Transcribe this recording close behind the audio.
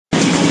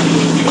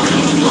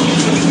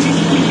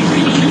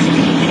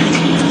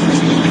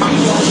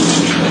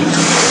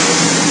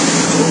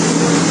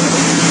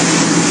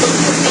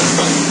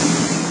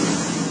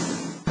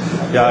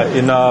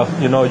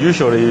Yeah,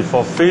 usually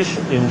for fish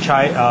in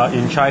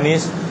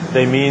Chinese,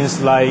 they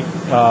means like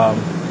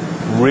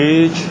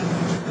rich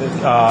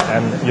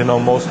and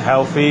most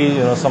healthy,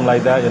 something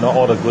like that.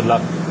 All the good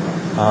luck,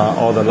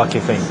 all the lucky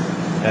thing.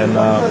 And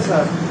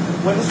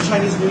when does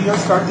Chinese New Year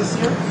start this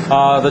year?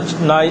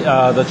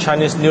 The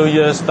Chinese New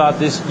Year start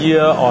this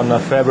year on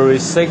February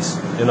 6th.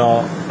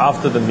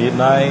 After the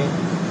midnight.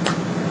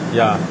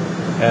 Yeah,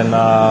 and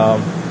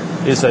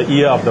it's a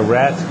year of the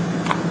rat.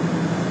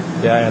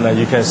 Yeah, and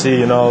you can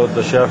see,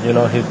 the chef, he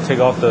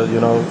taking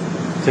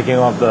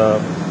off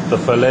the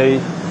fillet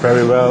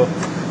very well.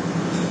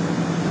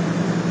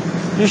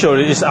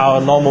 Usually it's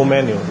our normal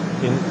menu.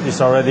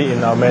 It's already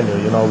in our menu.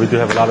 We do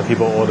have a lot of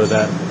people order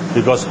that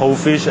because whole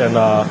fish and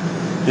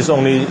it's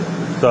only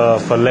the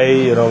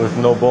fillet, with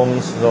no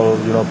bones. So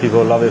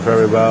people love it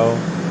very well,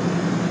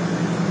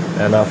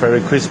 and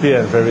very crispy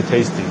and very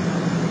tasty.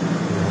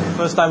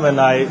 First time when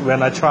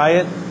I try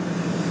it,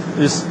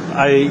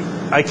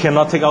 I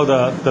cannot take out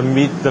the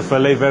meat, the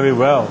fillet very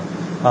well.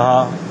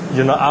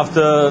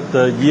 After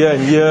the year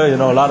and year,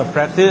 a lot of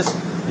practice,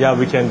 yeah,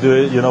 we can do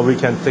it. We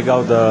can take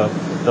out the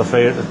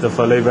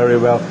fillet very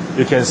well.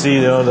 You can see,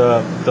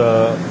 the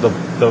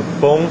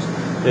bones.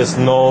 There's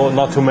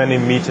not too many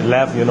meat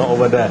left,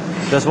 over there.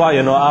 That's why,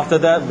 after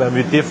that, when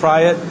we deep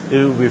fry it,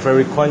 it will be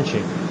very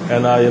crunchy.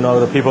 And,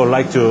 the people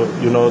like to,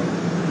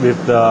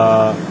 with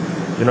the,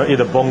 eat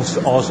the bones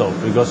also.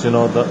 Because,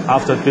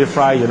 after deep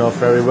fry,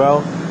 very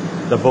well,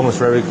 the bone is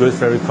very good,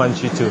 very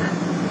crunchy too.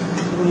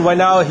 Right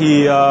now,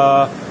 he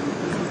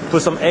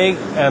put some egg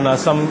and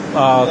some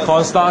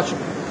cornstarch,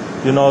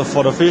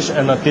 for the fish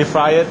and deep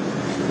fry it.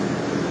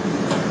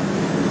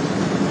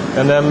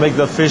 And then make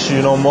the fish,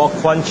 more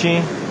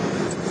crunchy.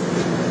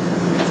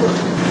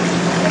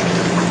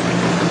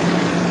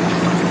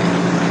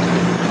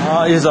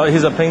 He's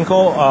a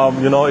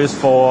panko, is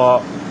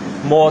for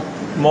more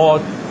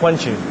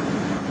crunchy.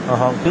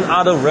 In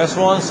other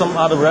restaurants, some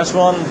other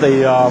restaurants,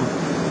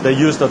 they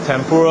use the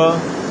tempura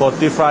for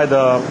deep fry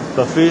the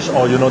fish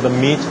or the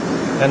meat.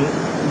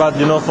 But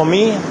for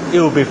me, it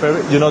will be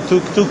very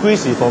too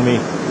greasy for me.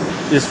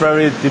 It's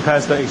very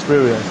depends the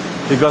experience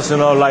because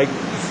like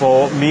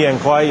for me and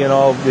Kwai,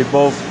 we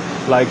both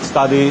like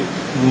study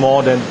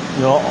more than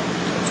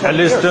at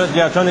least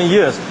 20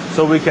 years,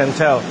 so we can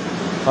tell.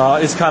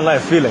 It's kind of like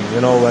a feeling,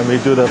 when we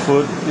do the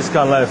food, it's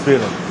kind of like a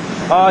feeling.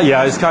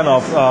 Yeah, it's kind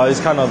of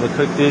a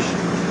quick dish.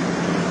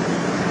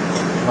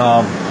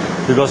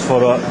 Because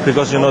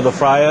the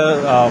fryer,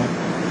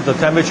 the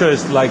temperature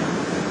is like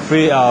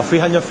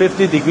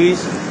 350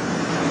 degrees.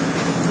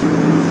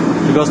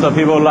 Because the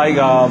people like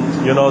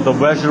the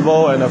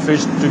vegetable and the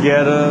fish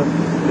together.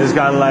 It's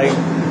kind of like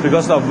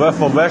because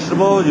for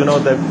vegetable,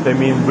 they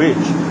mean rich.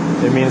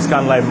 It means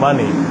kind of like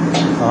money.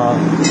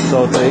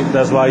 So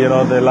that's why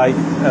they like,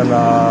 and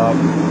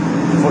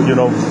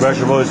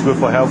vegetable is good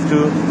for health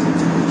too.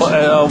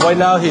 Right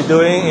now he's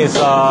doing is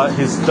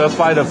he stir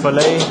fry the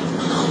fillet.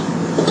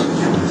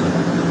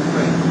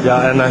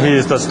 Yeah, and he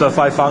is the stir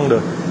fry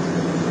founder.